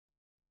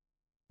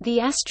The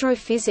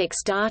Astrophysics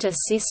Data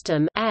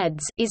System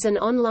 (ADS) is an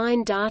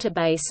online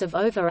database of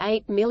over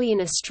 8 million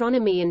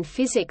astronomy and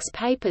physics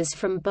papers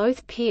from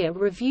both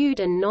peer-reviewed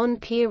and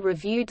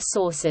non-peer-reviewed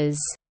sources.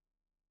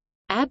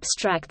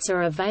 Abstracts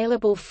are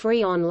available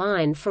free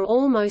online for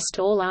almost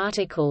all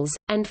articles,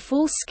 and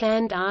full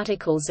scanned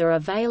articles are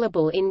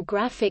available in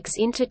graphics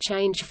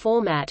interchange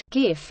format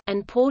 (GIF)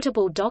 and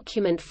portable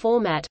document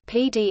format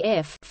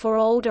 (PDF) for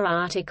older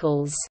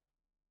articles.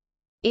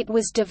 It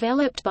was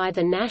developed by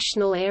the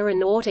National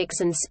Aeronautics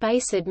and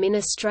Space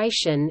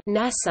Administration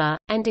 (NASA),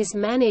 and is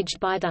managed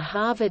by the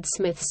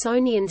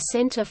Harvard-Smithsonian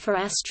Center for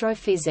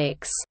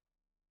Astrophysics.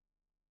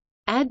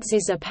 ADS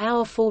is a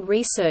powerful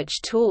research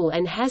tool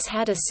and has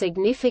had a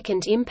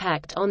significant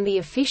impact on the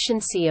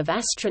efficiency of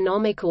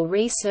astronomical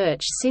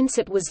research since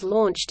it was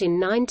launched in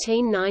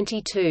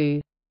 1992.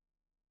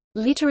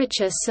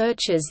 Literature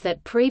searches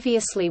that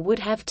previously would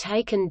have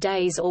taken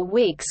days or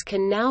weeks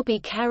can now be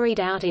carried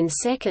out in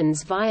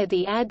seconds via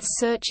the ADS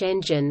search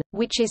engine,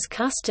 which is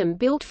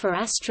custom-built for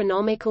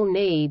astronomical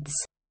needs.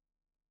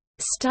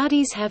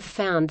 Studies have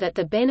found that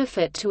the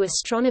benefit to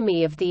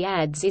astronomy of the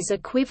ADS is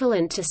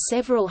equivalent to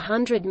several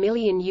 $100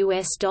 million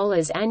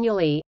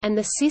annually, and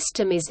the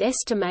system is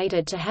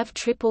estimated to have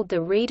tripled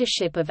the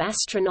readership of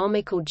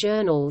astronomical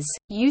journals.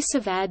 Use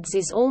of ADS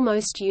is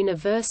almost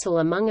universal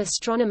among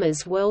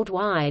astronomers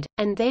worldwide,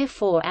 and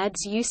therefore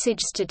ADS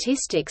usage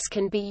statistics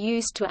can be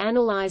used to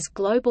analyze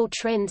global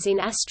trends in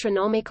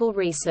astronomical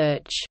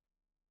research.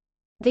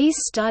 These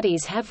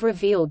studies have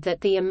revealed that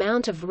the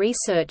amount of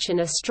research an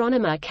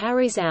astronomer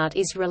carries out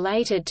is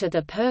related to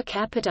the per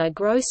capita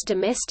gross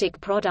domestic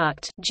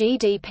product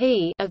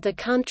 (GDP) of the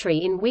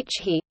country in which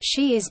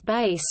he/she is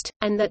based,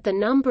 and that the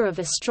number of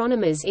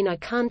astronomers in a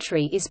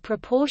country is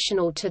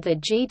proportional to the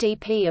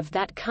GDP of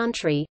that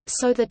country,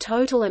 so the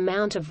total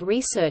amount of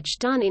research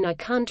done in a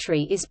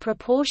country is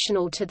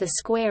proportional to the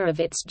square of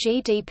its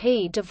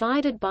GDP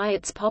divided by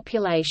its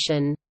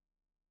population.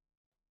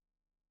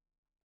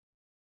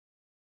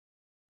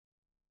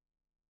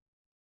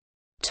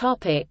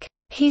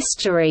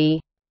 History.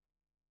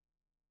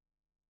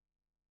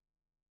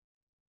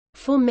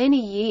 For many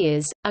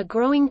years, a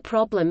growing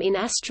problem in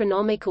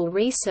astronomical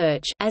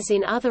research, as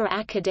in other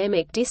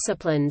academic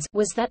disciplines,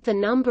 was that the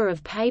number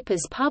of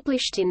papers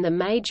published in the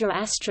major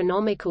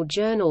astronomical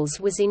journals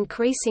was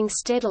increasing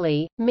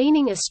steadily,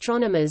 meaning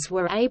astronomers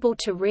were able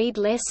to read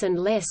less and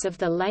less of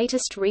the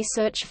latest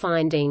research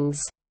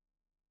findings.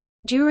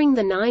 During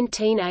the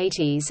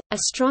 1980s,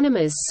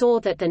 astronomers saw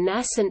that the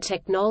nascent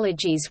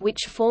technologies which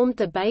formed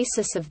the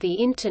basis of the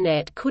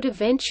Internet could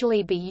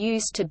eventually be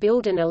used to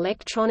build an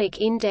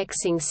electronic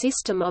indexing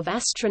system of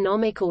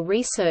astronomical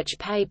research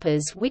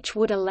papers which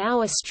would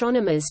allow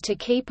astronomers to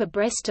keep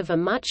abreast of a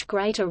much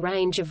greater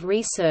range of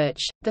research.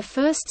 The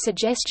first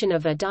suggestion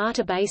of a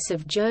database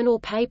of journal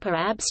paper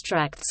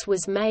abstracts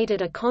was made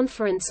at a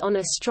conference on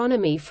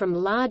astronomy from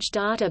large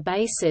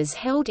databases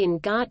held in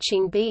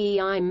Garching bei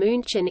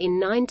München in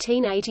 1987.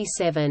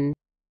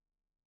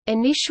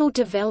 Initial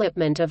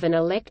development of an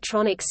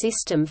electronic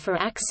system for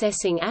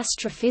accessing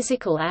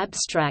astrophysical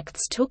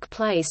abstracts took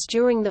place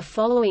during the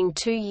following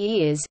 2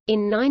 years.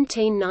 In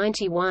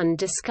 1991,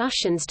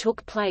 discussions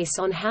took place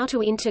on how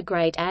to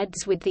integrate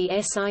ADS with the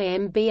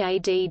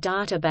SIMBAD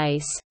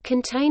database,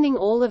 containing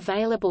all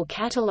available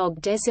catalog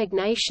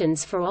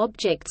designations for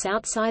objects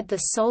outside the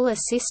Solar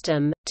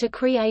System, to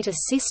create a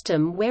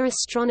system where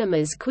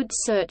astronomers could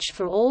search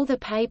for all the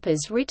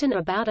papers written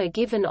about a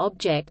given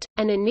object.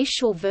 An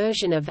initial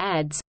version of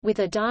ADS, with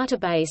a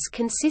database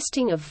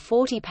consisting of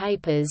 40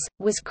 papers,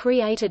 was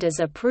created as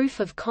a proof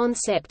of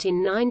concept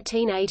in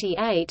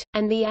 1988,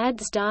 and the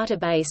ADS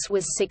database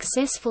was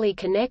successfully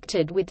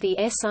connected with the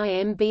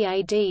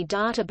SIMBAD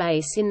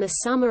database in the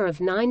summer of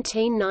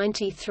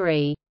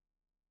 1993.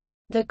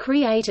 The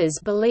creators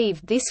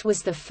believed this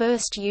was the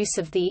first use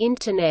of the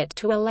Internet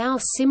to allow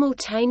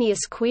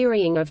simultaneous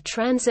querying of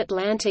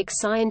transatlantic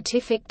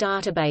scientific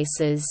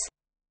databases.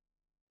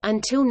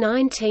 Until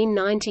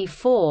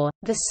 1994,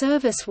 the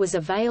service was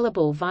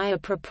available via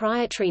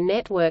proprietary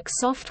network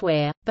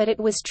software, but it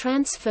was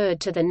transferred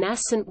to the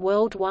nascent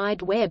World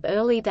Wide Web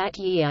early that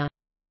year.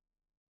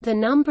 The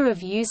number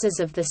of users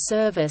of the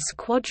service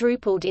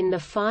quadrupled in the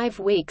 5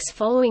 weeks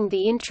following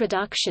the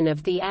introduction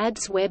of the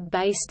ADS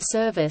web-based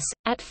service.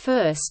 At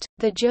first,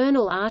 the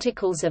journal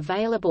articles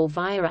available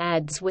via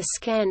ADS were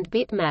scanned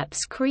bitmaps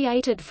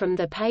created from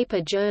the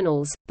paper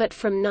journals, but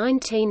from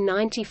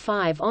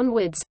 1995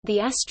 onwards, the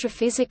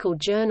Astrophysical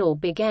Journal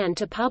began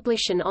to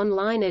publish an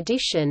online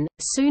edition,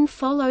 soon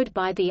followed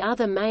by the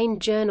other main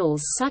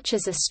journals such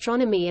as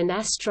Astronomy and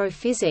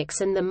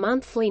Astrophysics and the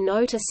monthly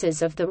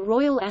notices of the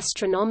Royal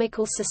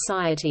Astronomical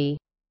Society.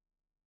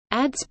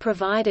 ADS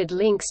provided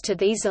links to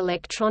these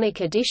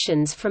electronic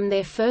editions from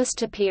their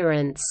first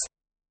appearance.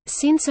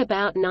 Since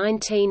about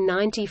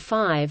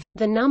 1995,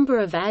 the number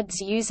of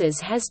ADS users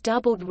has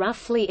doubled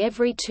roughly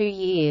every 2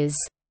 years.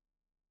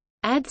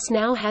 ADS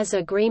now has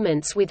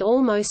agreements with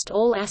almost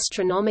all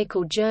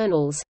astronomical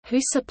journals, who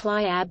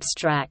supply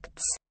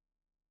abstracts.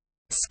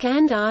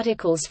 Scanned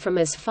articles from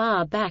as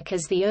far back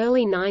as the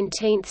early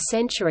 19th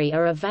century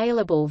are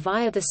available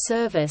via the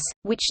service,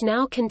 which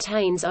now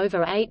contains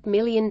over 8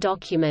 million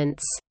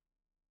documents.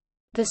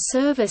 The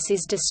service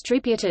is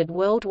distributed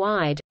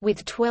worldwide,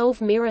 with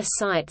 12 mirror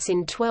sites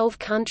in 12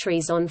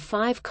 countries on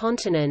 5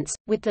 continents,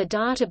 with the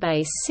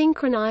database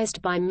synchronized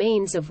by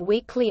means of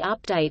weekly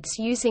updates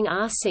using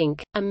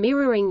rsync, a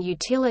mirroring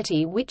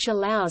utility which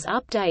allows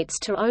updates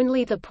to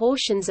only the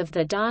portions of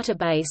the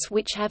database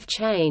which have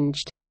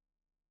changed.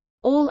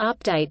 All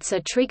updates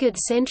are triggered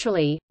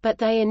centrally, but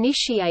they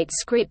initiate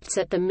scripts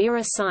at the mirror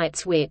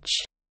sites which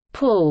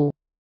pull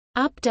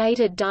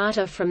updated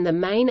data from the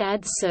main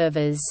ads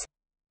servers.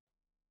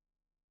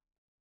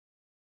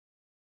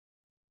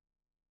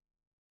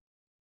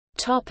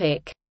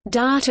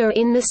 Data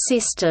in the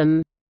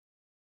system.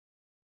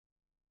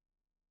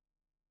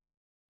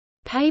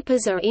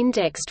 Papers are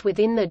indexed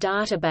within the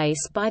database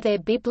by their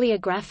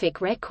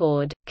bibliographic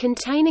record,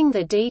 containing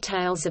the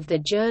details of the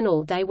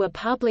journal they were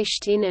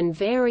published in and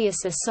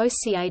various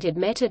associated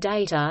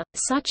metadata,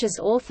 such as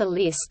author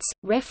lists,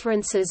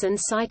 references and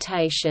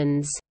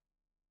citations.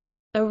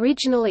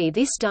 Originally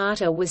this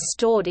data was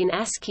stored in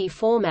ASCII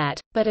format,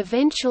 but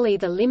eventually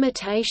the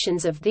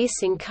limitations of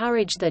this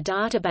encouraged the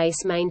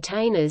database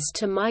maintainers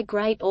to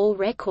migrate all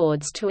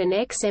records to an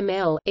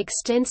XML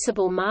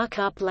extensible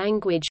markup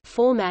language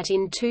format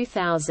in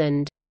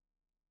 2000.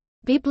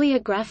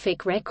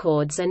 Bibliographic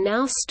records are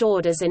now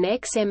stored as an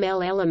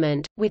XML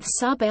element, with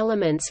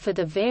sub-elements for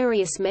the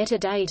various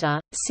metadata.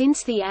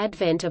 Since the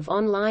advent of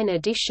online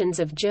editions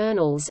of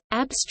journals,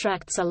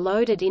 abstracts are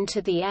loaded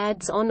into the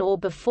ads on or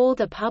before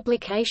the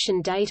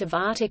publication date of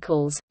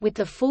articles, with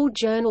the full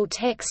journal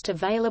text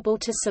available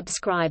to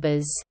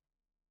subscribers.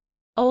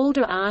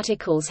 Older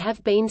articles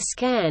have been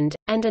scanned,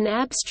 and an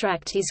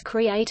abstract is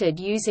created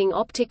using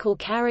optical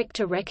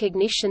character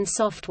recognition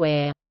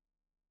software.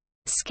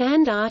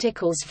 Scanned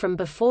articles from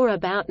before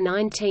about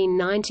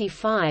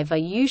 1995 are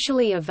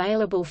usually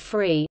available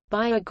free,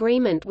 by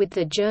agreement with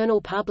the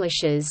journal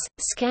publishers.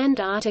 Scanned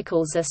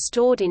articles are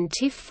stored in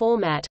TIFF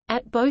format,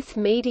 at both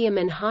medium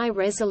and high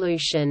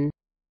resolution.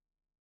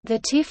 The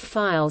TIFF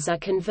files are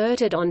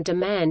converted on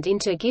demand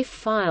into GIF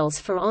files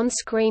for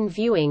on-screen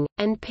viewing,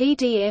 and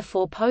PDF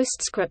or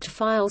PostScript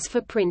files for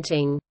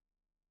printing.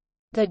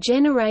 The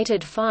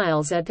generated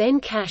files are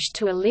then cached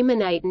to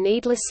eliminate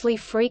needlessly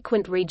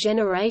frequent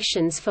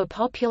regenerations for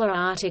popular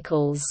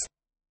articles.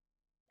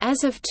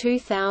 As of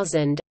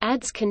 2000,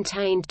 ads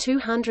contained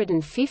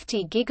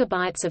 250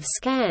 GB of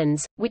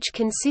scans, which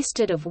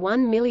consisted of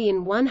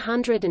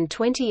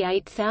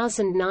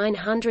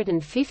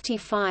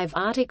 1,128,955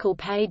 article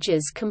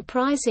pages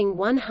comprising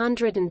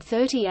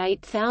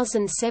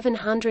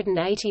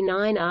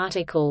 138,789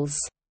 articles.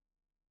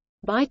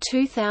 By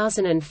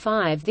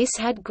 2005 this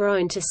had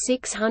grown to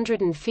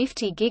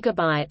 650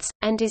 GB,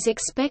 and is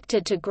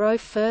expected to grow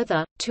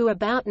further, to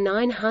about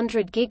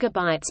 900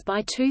 GB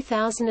by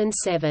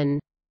 2007.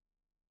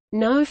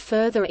 No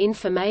further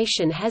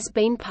information has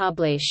been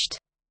published.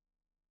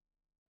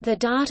 The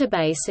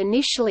database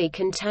initially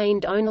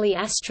contained only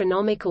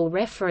astronomical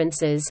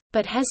references,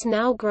 but has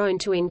now grown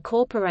to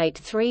incorporate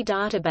 3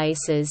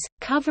 databases,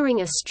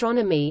 covering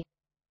astronomy,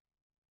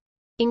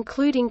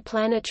 including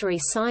planetary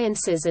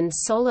sciences and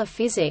solar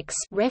physics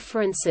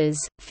references,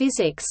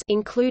 physics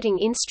including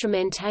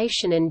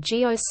instrumentation and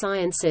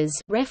geosciences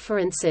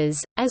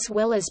references, as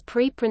well as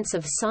preprints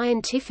of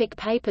scientific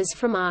papers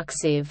from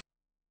arXiv.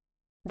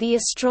 The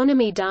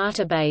astronomy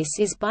database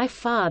is by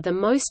far the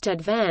most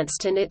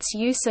advanced and its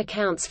use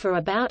accounts for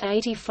about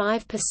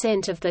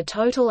 85% of the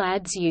total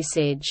ads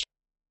usage.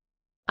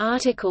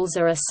 Articles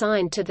are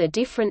assigned to the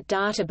different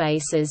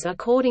databases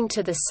according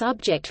to the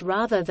subject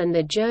rather than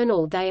the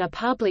journal they are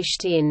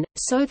published in,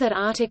 so that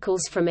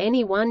articles from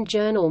any one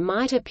journal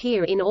might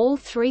appear in all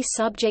 3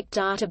 subject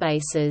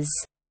databases.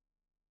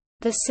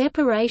 The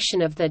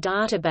separation of the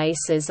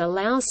databases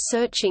allows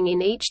searching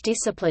in each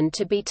discipline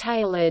to be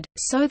tailored,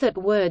 so that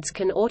words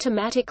can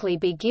automatically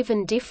be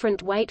given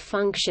different weight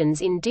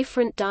functions in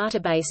different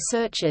database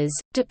searches,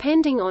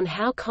 depending on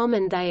how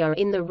common they are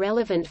in the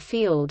relevant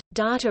field.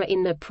 Data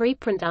in the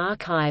preprint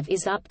archive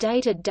is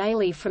updated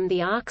daily from the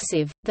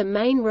arXiv, the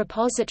main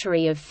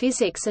repository of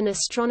physics and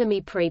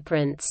astronomy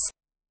preprints.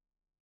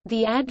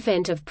 The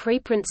advent of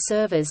preprint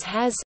servers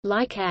has,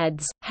 like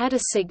ads, had a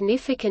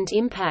significant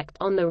impact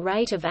on the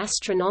rate of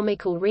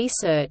astronomical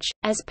research,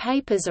 as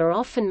papers are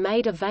often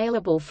made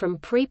available from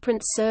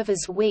preprint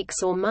servers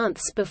weeks or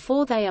months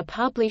before they are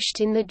published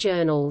in the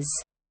journals.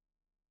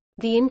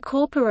 The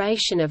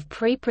incorporation of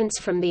preprints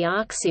from the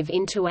arXiv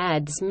into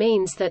ads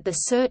means that the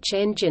search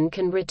engine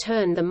can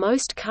return the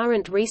most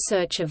current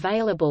research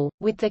available,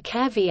 with the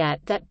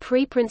caveat that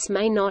preprints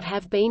may not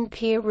have been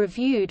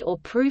peer-reviewed or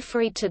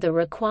proofread to the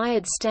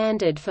required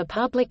standard for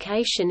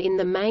publication in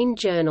the main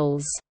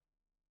journals.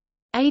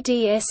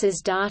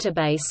 ADS's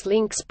database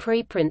links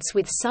preprints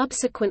with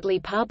subsequently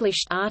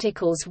published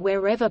articles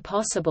wherever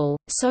possible,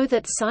 so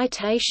that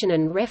citation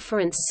and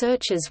reference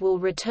searches will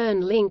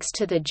return links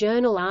to the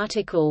journal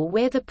article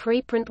where the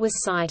preprint was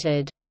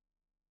cited.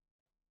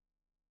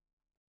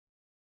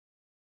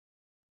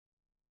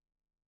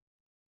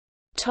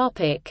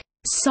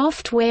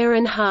 Software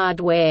and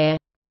hardware.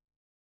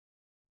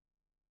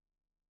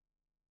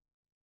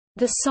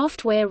 The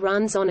software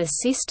runs on a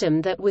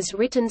system that was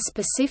written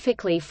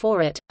specifically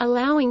for it,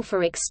 allowing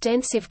for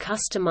extensive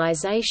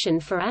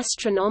customization for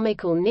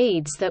astronomical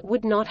needs that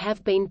would not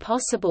have been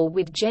possible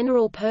with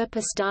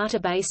general-purpose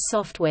database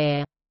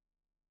software.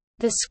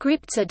 The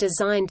scripts are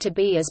designed to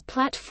be as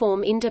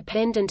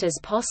platform-independent as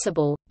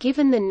possible,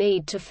 given the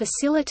need to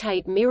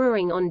facilitate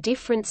mirroring on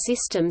different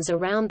systems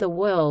around the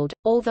world,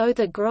 although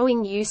the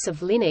growing use of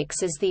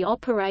Linux as the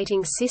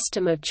operating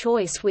system of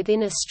choice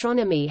within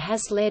astronomy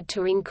has led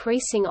to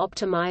increasing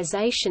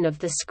optimization of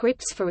the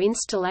scripts for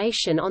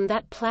installation on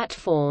that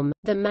platform.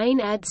 The main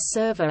ADS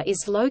server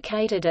is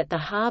located at the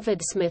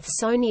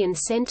Harvard-Smithsonian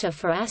Center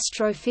for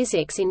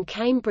Astrophysics in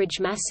Cambridge,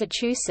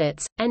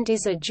 Massachusetts, and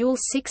is a dual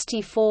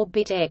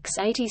 64-bit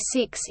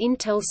x86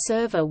 Intel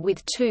server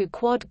with two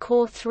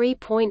quad-core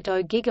 3.0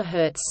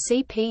 GHz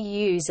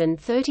CPUs and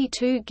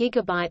 32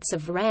 GB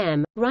of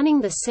RAM, running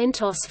the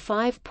CentOS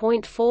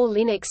 5.4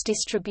 Linux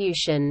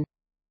distribution.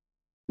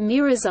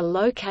 Mirrors are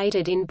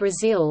located in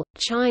Brazil,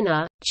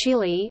 China,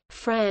 Chile,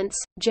 France,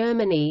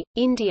 Germany,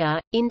 India,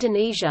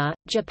 Indonesia,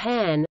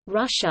 Japan,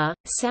 Russia,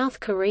 South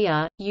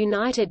Korea,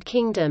 United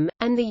Kingdom,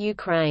 and the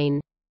Ukraine.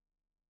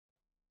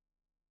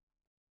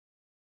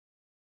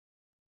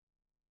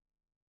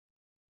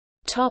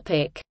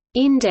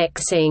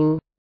 Indexing.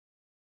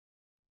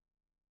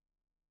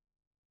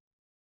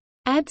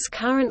 ADS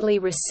currently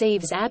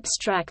receives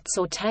abstracts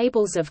or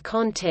tables of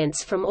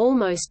contents from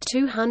almost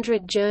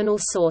 200 journal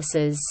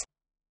sources.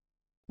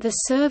 The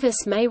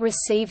service may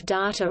receive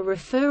data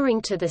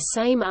referring to the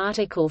same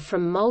article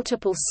from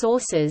multiple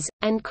sources,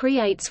 and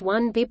creates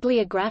one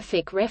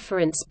bibliographic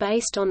reference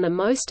based on the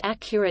most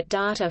accurate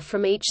data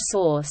from each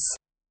source.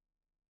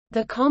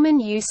 The common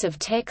use of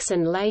TeX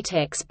and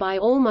LaTeX by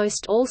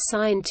almost all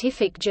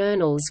scientific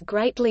journals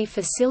greatly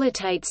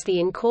facilitates the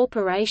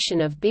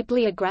incorporation of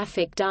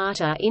bibliographic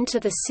data into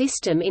the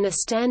system in a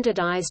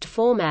standardized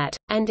format,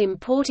 and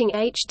importing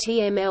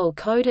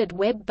HTML-coded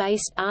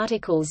web-based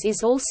articles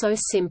is also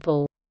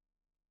simple.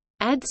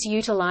 ADS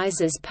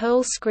utilizes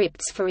Perl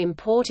scripts for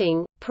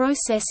importing,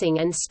 processing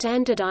and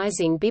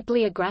standardizing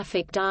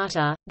bibliographic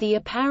data. The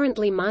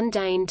apparently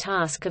mundane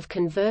task of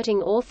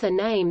converting author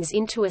names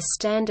into a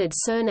standard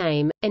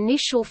surname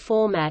initial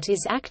format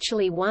is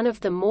actually one of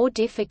the more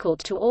difficult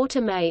to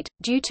automate,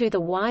 due to the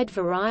wide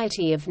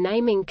variety of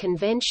naming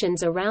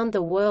conventions around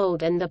the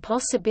world and the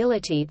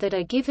possibility that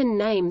a given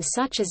name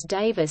such as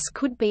Davis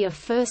could be a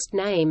first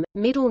name,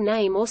 middle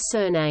name or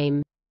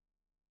surname.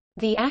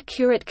 The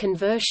accurate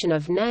conversion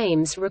of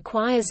names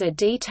requires a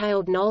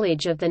detailed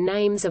knowledge of the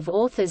names of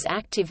authors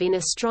active in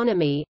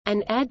astronomy,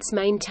 and ADS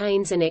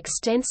maintains an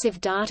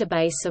extensive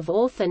database of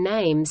author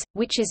names,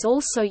 which is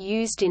also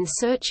used in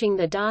searching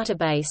the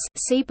database.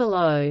 See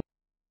below.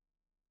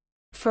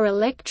 For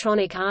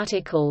electronic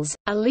articles,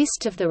 a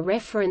list of the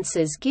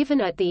references given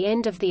at the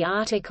end of the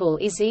article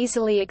is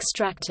easily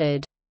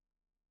extracted.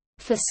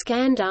 For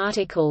scanned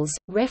articles,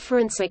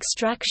 reference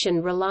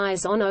extraction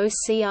relies on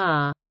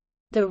OCR.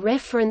 The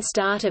reference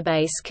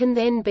database can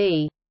then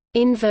be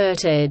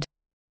inverted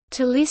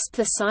to list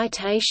the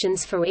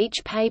citations for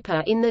each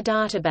paper in the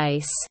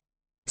database.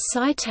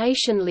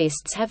 Citation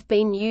lists have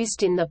been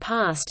used in the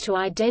past to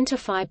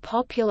identify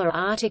popular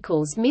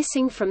articles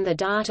missing from the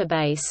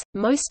database.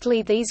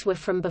 Mostly these were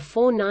from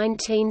before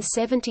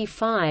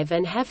 1975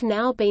 and have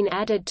now been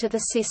added to the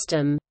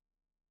system.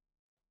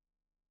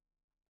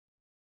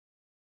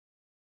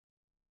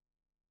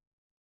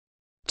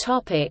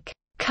 Topic: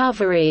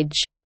 Coverage.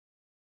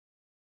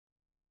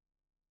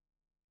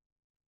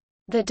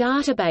 The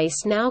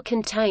database now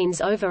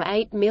contains over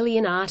 8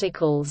 million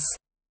articles.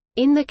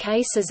 In the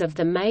cases of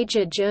the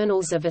major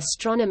journals of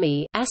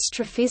astronomy,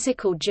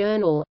 Astrophysical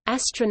Journal,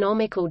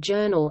 Astronomical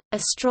Journal,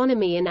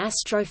 Astronomy and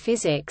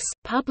Astrophysics,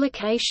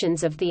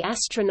 publications of the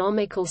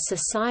Astronomical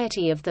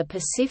Society of the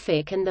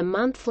Pacific and the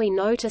monthly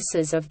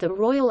notices of the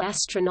Royal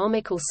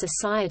Astronomical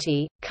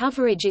Society,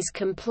 coverage is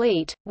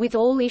complete, with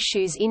all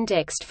issues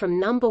indexed from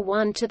number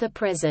 1 to the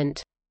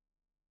present.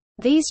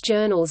 These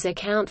journals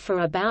account for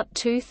about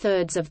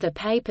 2/3 of the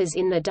papers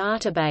in the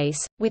database,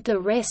 with the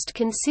rest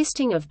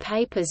consisting of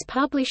papers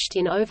published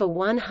in over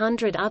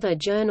 100 other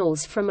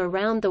journals from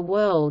around the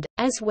world,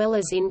 as well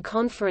as in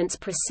conference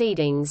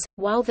proceedings.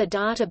 While the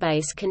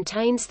database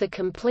contains the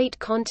complete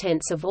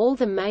contents of all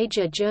the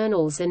major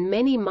journals and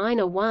many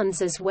minor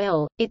ones as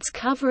well, its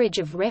coverage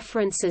of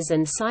references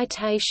and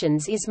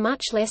citations is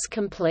much less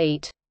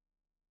complete.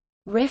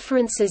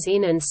 References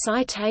in and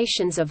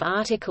citations of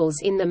articles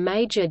in the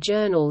major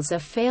journals are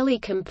fairly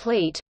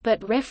complete,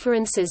 but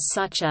references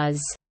such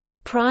as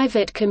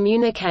private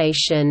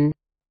communication,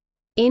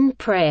 in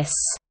press,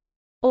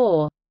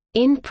 or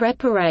in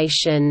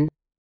preparation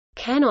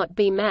cannot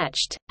be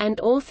matched, and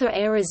author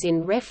errors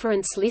in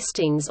reference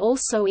listings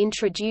also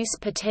introduce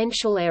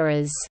potential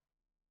errors.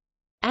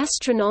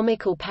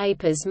 Astronomical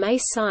papers may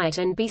cite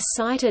and be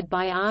cited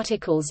by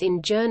articles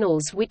in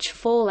journals which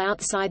fall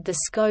outside the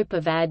scope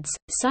of ADS,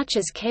 such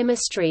as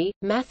chemistry,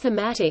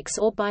 mathematics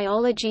or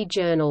biology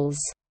journals.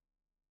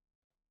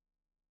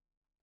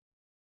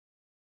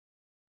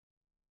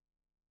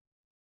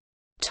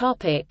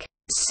 Topic: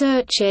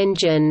 Search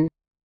engine.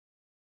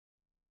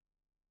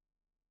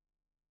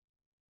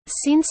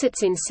 Since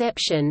its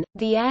inception,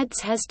 the ADS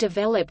has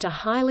developed a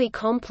highly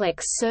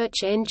complex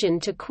search engine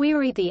to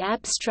query the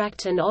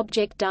abstract and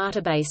object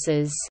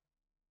databases.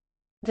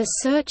 The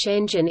search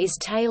engine is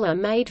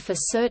tailor-made for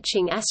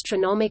searching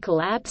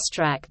astronomical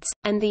abstracts,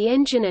 and the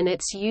engine and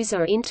its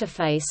user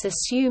interface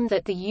assume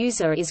that the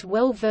user is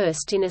well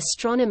versed in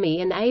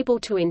astronomy and able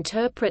to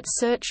interpret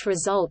search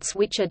results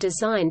which are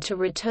designed to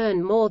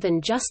return more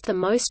than just the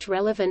most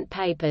relevant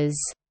papers.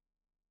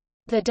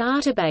 The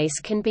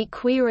database can be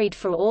queried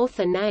for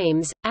author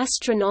names,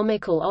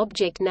 astronomical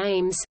object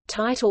names,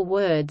 title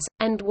words,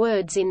 and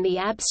words in the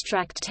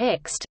abstract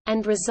text,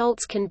 and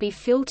results can be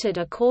filtered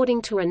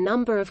according to a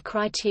number of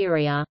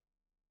criteria.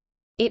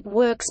 It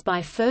works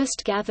by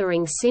first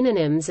gathering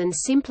synonyms and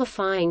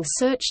simplifying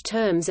search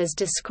terms as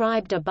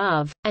described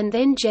above, and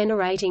then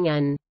generating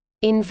an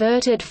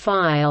inverted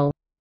file,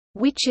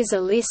 which is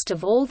a list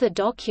of all the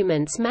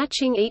documents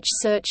matching each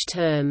search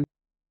term.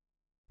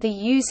 The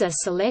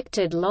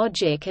user-selected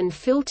logic and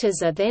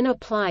filters are then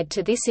applied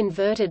to this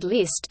inverted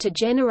list to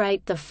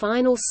generate the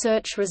final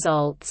search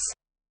results.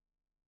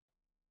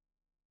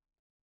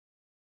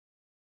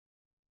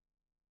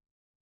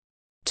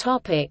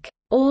 Topic: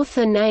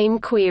 Author name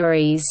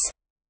queries.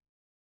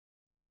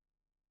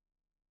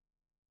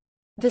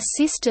 The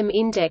system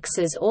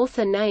indexes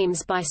author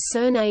names by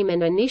surname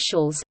and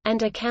initials,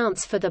 and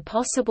accounts for the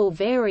possible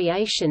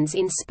variations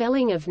in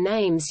spelling of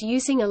names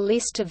using a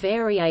list of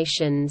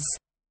variations.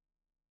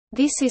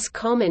 This is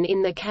common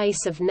in the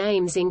case of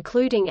names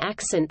including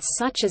accents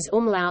such as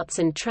umlauts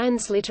and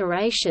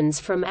transliterations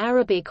from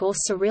Arabic or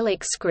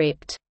Cyrillic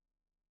script.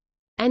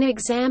 An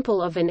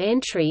example of an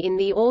entry in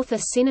the author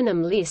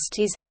synonym list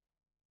is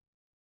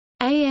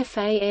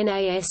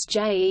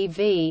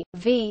Afanasjev,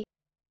 v.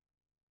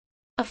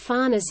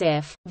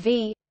 Afanasef,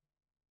 v.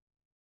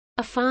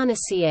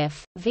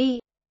 Afanasiev, v.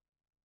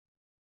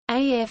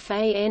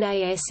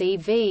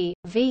 Afanesev,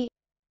 v.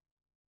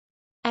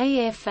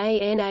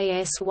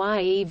 Afanasyev,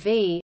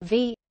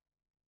 v.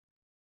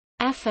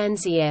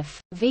 Afanziev,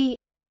 v.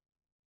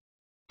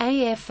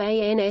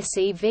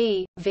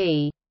 Afansev,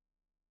 v.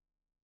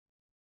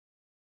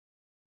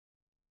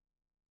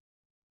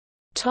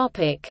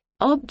 Topic: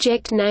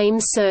 Object name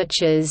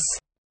searches.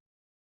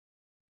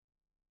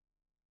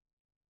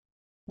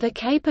 The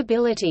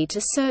capability to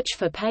search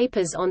for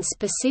papers on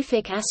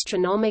specific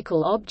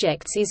astronomical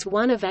objects is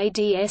one of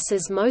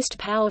ADS's most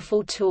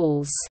powerful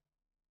tools.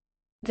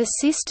 The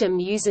system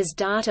uses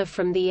data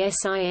from the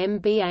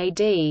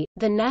SIMBAD,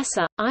 the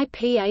NASA,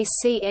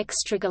 IPAC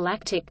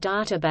Extragalactic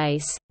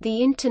Database,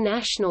 the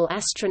International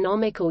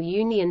Astronomical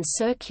Union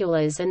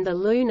circulars and the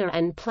Lunar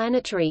and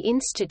Planetary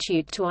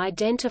Institute to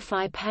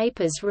identify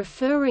papers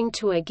referring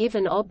to a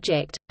given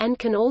object, and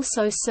can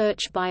also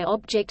search by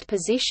object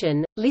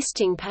position,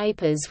 listing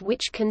papers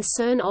which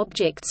concern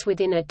objects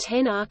within a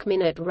 10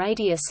 arcminute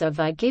radius of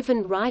a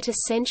given right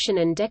ascension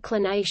and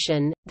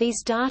declination.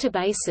 These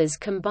databases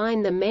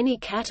combine the many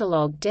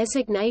catalog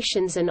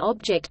designations an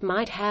object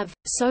might have,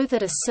 so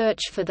that a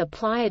search for the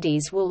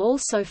Pleiades will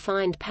also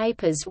find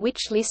papers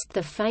which list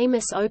the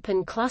famous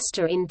open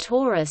cluster in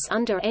Taurus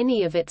under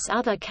any of its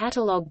other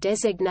catalog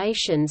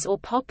designations or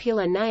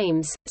popular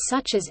names,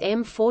 such as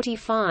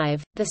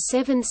M45, the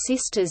Seven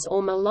Sisters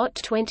or Malot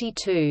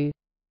 22.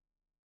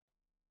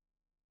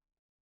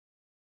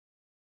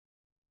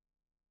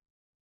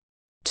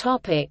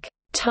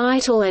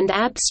 Title and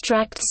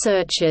abstract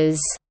searches.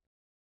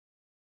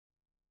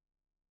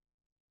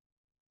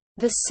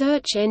 The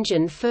search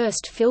engine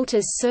first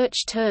filters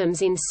search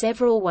terms in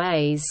several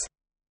ways.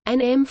 An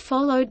M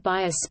followed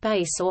by a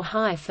space or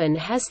hyphen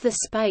has the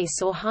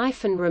space or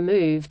hyphen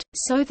removed,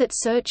 so that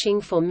searching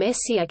for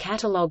messier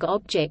catalog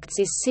objects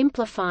is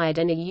simplified,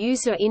 and a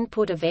user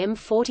input of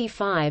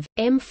M45,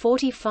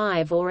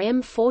 M45 or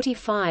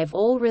M45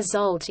 all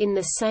result in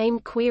the same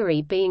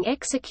query being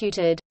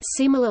executed.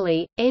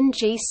 Similarly,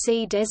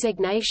 NGC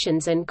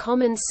designations and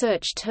common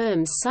search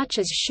terms such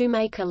as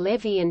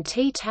Shoemaker-Levy and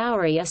T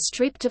Tauri are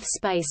stripped of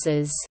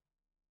spaces.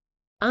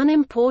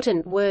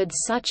 Unimportant words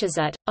such as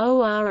at,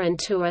 or and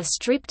to are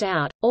stripped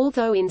out,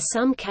 although in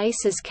some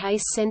cases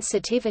case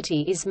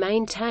sensitivity is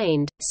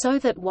maintained, so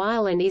that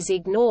while an is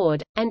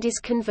ignored, and is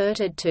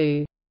converted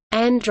to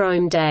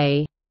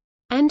Andromeda,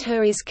 and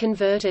her is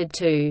converted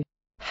to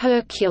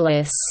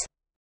Hercules,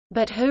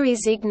 but her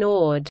is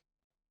ignored.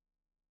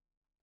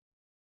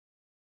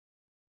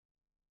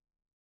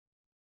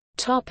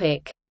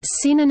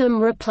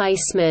 Synonym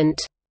replacement.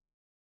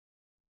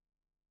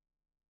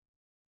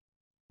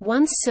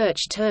 Once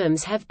search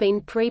terms have been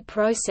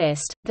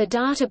pre-processed, the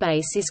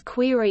database is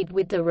queried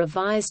with the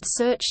revised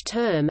search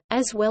term,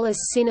 as well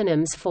as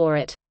synonyms for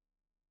it.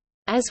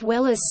 as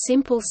well as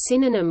simple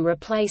synonym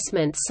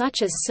replacement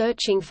such as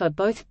searching for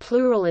both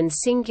plural and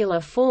singular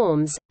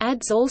forms.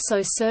 ADS also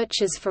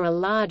searches for a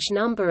large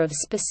number of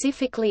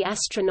specifically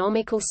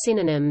astronomical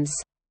synonyms.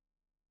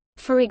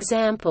 For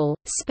example,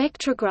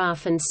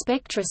 spectrograph and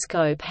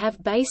spectroscope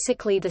have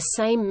basically the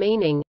same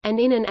meaning, and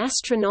in an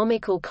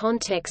astronomical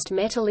context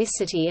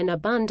metallicity and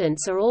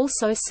abundance are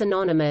also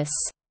synonymous.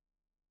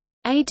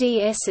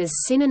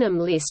 ADS's synonym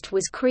list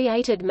was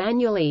created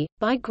manually,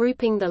 by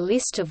grouping the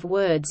list of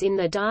words in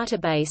the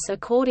database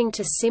according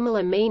to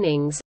similar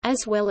meanings,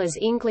 as well as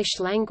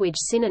English-language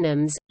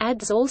synonyms.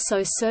 ADS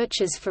also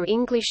searches for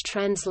English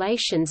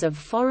translations of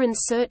foreign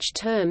search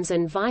terms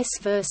and vice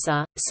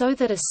versa, so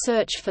that a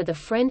search for the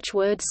French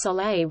word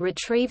soleil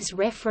retrieves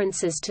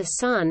references to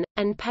sun,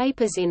 and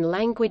papers in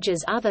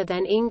languages other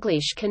than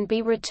English can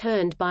be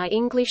returned by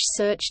English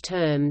search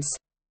terms.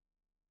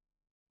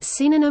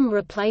 Synonym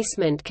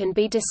replacement can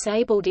be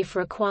disabled if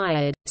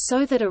required,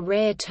 so that a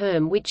rare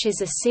term which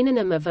is a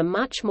synonym of a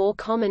much more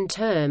common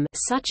term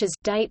such as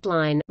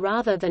dateline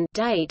rather than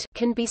date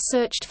can be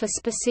searched for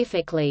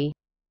specifically.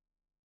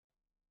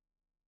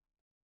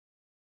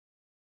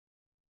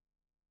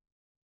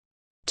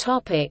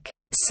 Topic: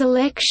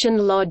 Selection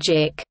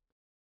logic.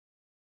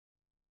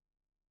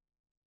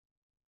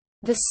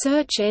 The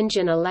search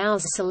engine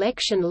allows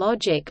selection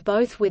logic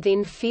both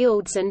within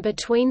fields and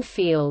between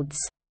fields.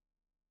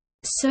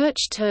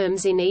 Search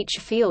terms in each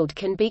field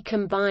can be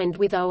combined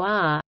with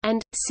OR,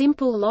 and,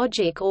 simple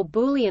logic or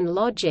Boolean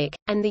logic,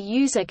 and the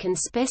user can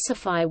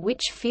specify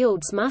which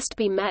fields must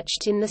be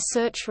matched in the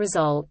search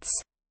results.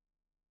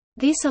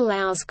 This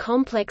allows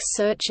complex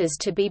searches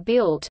to be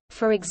built.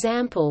 For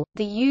example,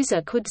 the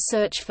user could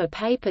search for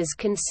papers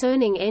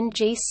concerning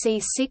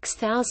NGC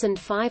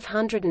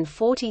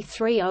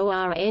 6543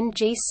 or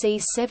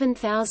NGC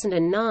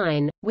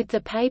 7009, with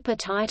the paper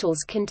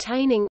titles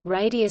containing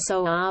radius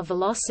or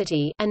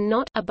velocity and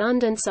not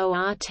abundance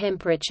or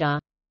temperature.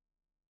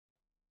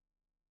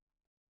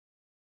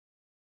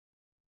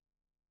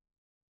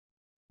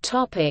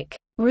 Topic: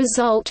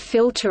 Result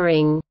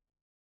filtering.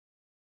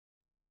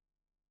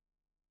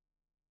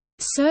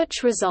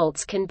 Search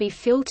results can be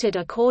filtered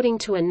according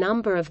to a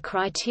number of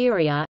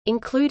criteria,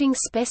 including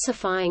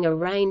specifying a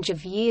range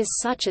of years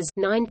such as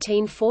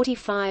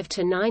 1945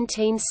 to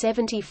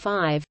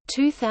 1975,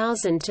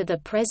 2000 to the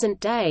present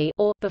day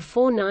or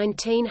before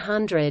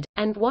 1900,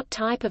 and what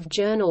type of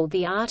journal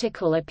the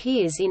article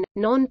appears in.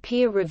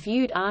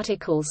 Non-peer-reviewed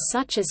articles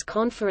such as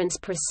conference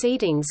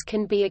proceedings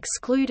can be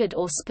excluded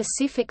or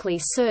specifically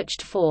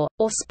searched for,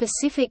 or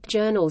specific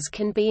journals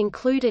can be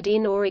included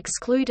in or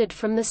excluded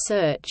from the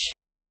search.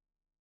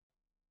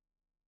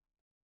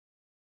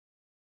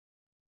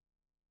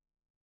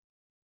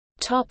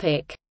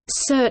 Topic: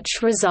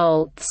 Search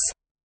results.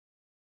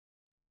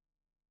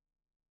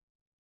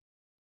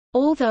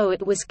 Although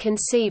it was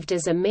conceived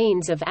as a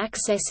means of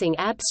accessing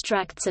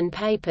abstracts and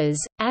papers,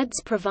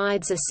 ADS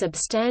provides a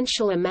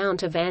substantial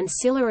amount of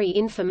ancillary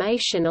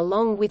information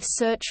along with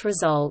search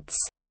results.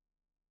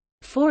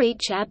 For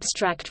each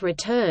abstract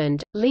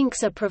returned,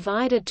 links are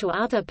provided to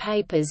other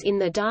papers in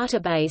the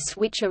database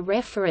which are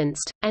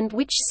referenced, and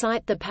which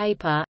cite the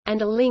paper,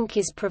 and a link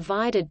is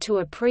provided to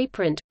a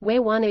preprint,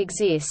 where one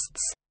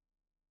exists.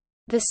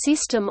 The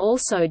system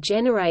also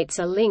generates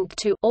a link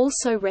to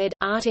also read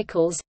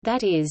articles,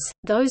 that is,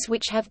 those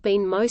which have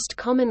been most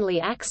commonly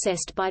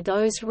accessed by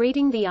those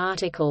reading the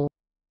article.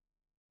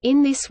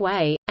 In this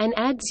way, an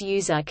ADS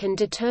user can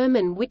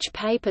determine which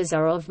papers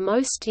are of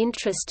most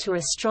interest to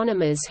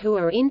astronomers who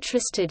are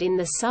interested in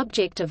the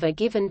subject of a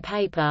given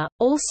paper.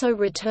 Also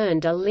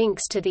returned are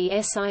links to the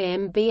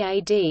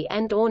SIMBAD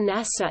and/or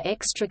NASA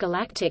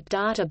Extragalactic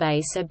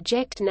Database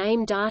object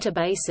name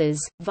databases,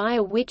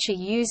 via which a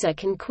user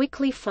can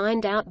quickly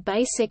find out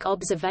basic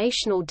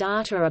observational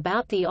data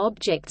about the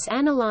objects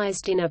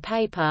analyzed in a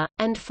paper,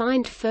 and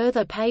find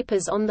further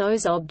papers on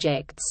those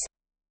objects.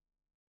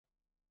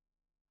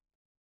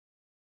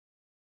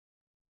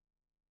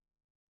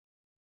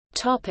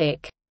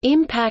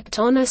 Impact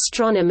on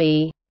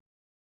astronomy.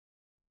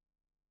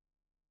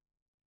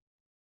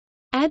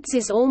 ADS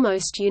is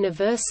almost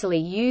universally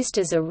used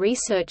as a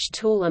research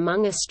tool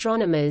among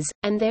astronomers,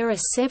 and there are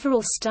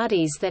several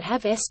studies that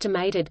have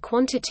estimated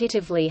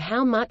quantitatively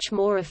how much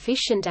more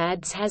efficient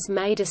ADS has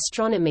made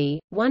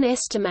astronomy. One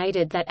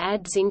estimated that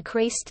ADS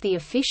increased the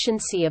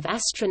efficiency of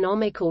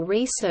astronomical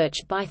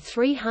research by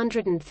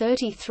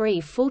 333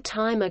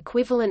 full-time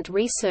equivalent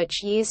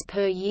research years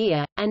per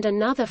year, and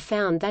another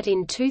found that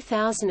in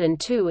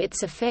 2002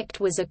 its effect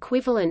was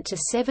equivalent to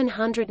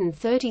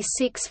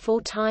 736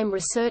 full-time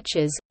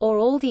researchers,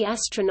 or all the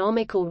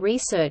astronomical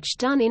research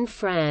done in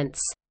France.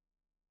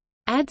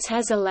 ADS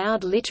has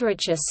allowed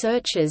literature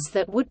searches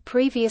that would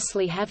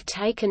previously have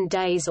taken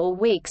days or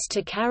weeks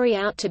to carry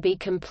out to be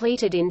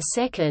completed in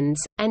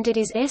seconds, and it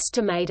is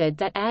estimated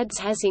that ADS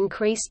has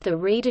increased the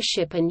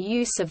readership and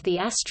use of the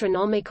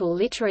astronomical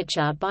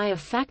literature by a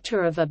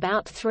factor of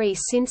about 3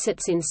 since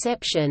its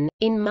inception.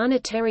 In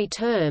monetary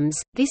terms,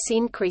 this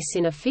increase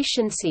in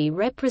efficiency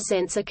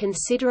represents a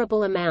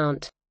considerable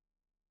amount.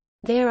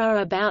 There are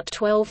about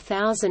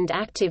 12,000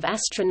 active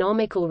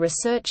astronomical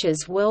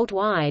researchers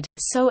worldwide,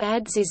 so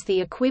ADS is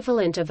the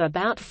equivalent of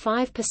about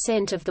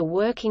 5% of the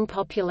working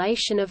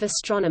population of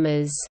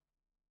astronomers.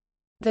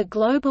 The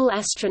global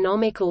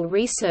astronomical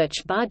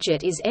research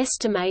budget is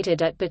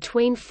estimated at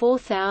between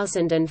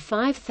 $4,000 and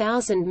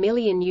 $5,000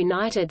 million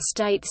United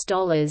States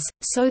dollars,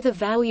 so the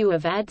value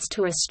of ADS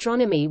to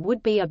astronomy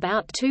would be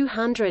about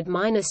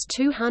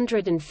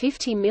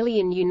 $200–250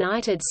 million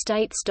United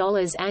States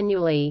dollars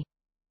annually.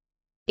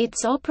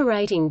 Its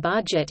operating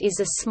budget is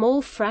a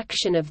small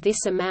fraction of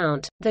this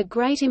amount. The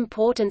great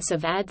importance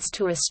of ADS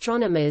to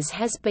astronomers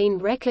has been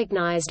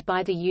recognized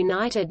by the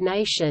United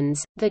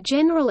Nations, the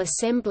General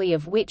Assembly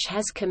of which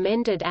has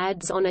commended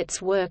ADS on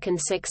its work and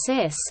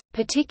success,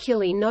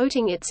 particularly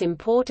noting its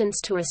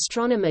importance to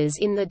astronomers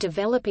in the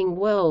developing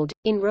world.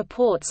 In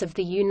reports of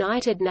the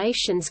United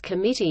Nations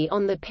Committee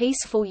on the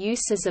Peaceful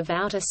Uses of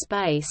Outer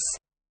Space,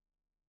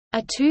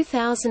 a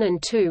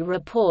 2002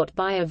 report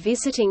by a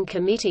visiting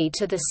committee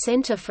to the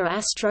Center for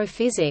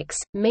Astrophysics,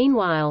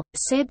 meanwhile,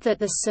 said that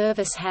the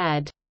service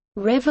had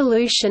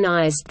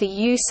revolutionized the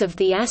use of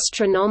the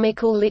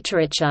astronomical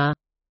literature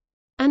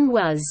and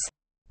was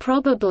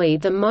probably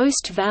the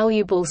most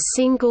valuable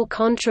single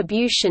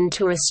contribution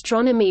to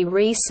astronomy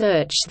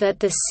research that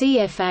the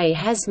CFA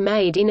has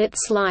made in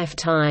its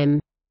lifetime.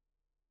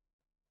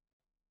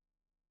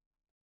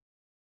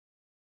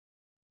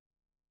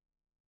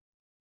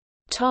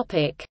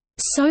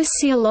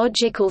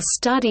 Sociological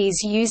studies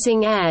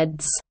using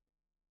ADS.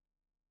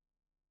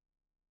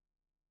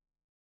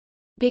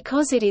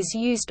 Because it is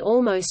used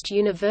almost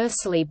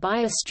universally by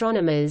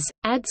astronomers,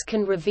 ADS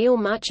can reveal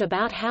much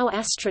about how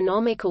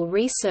astronomical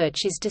research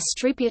is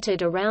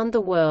distributed around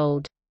the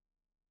world.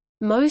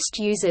 Most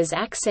users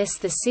access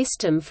the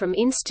system from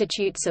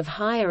institutes of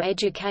higher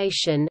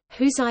education,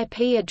 whose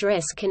IP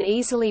address can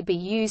easily be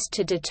used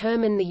to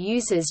determine the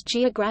user's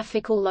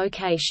geographical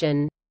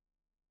location.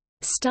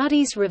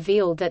 Studies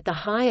reveal that the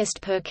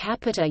highest per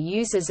capita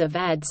users of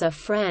ADS are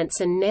France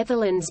and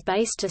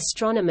Netherlands-based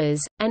astronomers,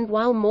 and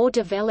while more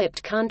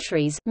developed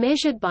countries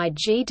measured by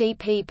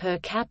GDP per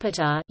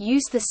capita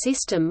use the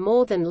system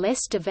more than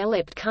less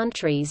developed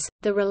countries,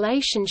 the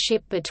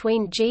relationship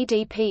between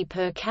GDP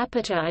per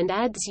capita and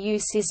ADS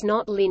use is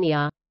not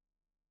linear.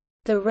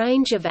 The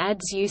range of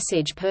ADS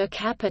usage per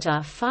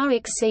capita far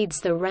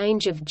exceeds the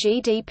range of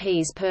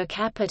GDPs per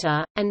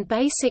capita, and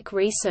basic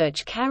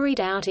research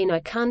carried out in a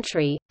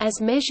country,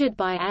 as measured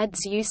by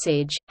ADS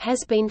usage,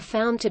 has been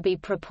found to be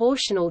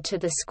proportional to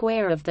the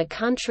square of the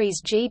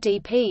country's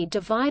GDP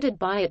divided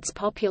by its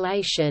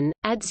population.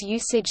 ADS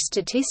usage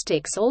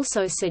statistics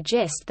also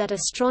suggest that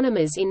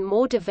astronomers in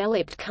more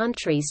developed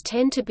countries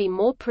tend to be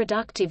more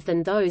productive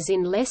than those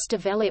in less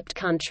developed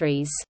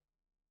countries.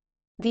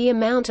 The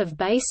amount of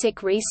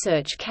basic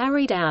research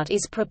carried out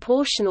is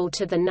proportional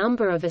to the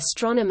number of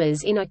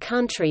astronomers in a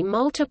country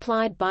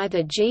multiplied by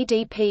the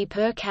GDP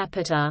per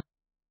capita.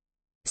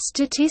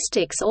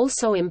 Statistics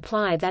also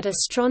imply that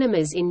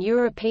astronomers in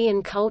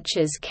European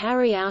cultures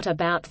carry out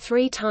about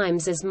 3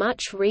 times as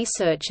much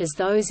research as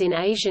those in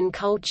Asian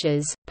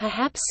cultures,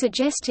 perhaps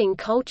suggesting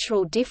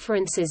cultural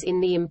differences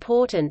in the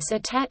importance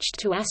attached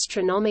to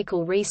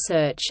astronomical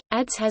research.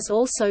 ADS has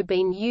also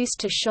been used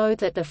to show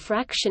that the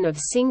fraction of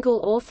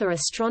single-author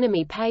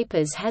astronomy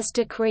papers has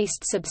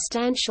decreased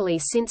substantially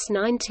since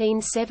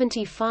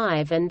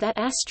 1975 and that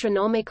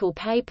astronomical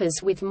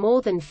papers with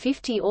more than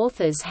 50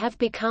 authors have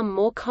become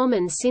more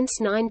common since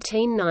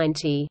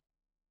 1990.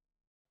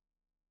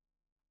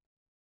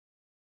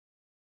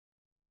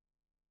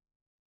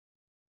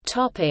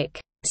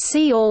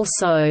 See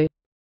also: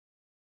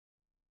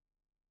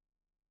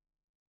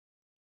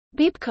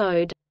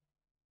 Bibcode,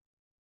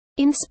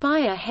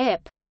 Inspire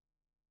HEP,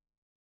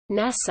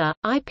 NASA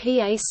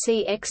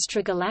IPAC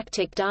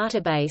Extragalactic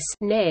Database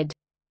 (NED),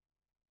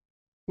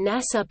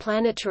 NASA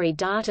Planetary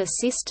Data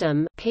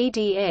System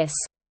 (PDS),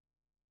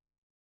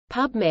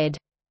 PubMed,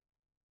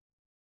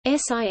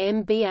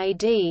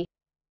 SIMBAD,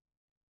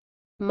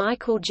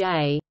 Michael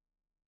J.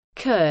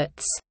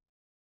 Kurtz.